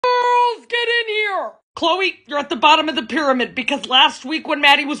whore! Chloe, you're at the bottom of the pyramid because last week when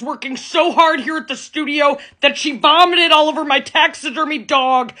Maddie was working so hard here at the studio that she vomited all over my taxidermy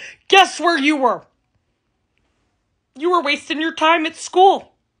dog, guess where you were? You were wasting your time at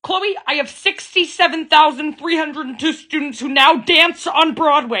school. Chloe, I have 67,302 students who now dance on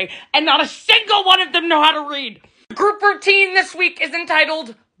Broadway, and not a single one of them know how to read. The group routine this week is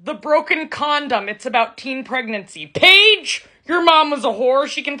entitled The Broken Condom. It's about teen pregnancy. Paige, your mom was a whore.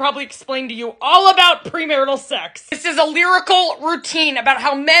 She can probably explain to you all about premarital sex. This is a lyrical routine about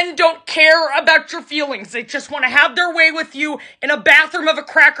how men don't care about your feelings. They just want to have their way with you in a bathroom of a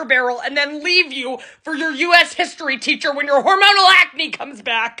Cracker Barrel and then leave you for your U.S. history teacher when your hormonal acne comes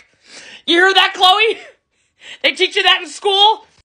back. You hear that, Chloe? They teach you that in school?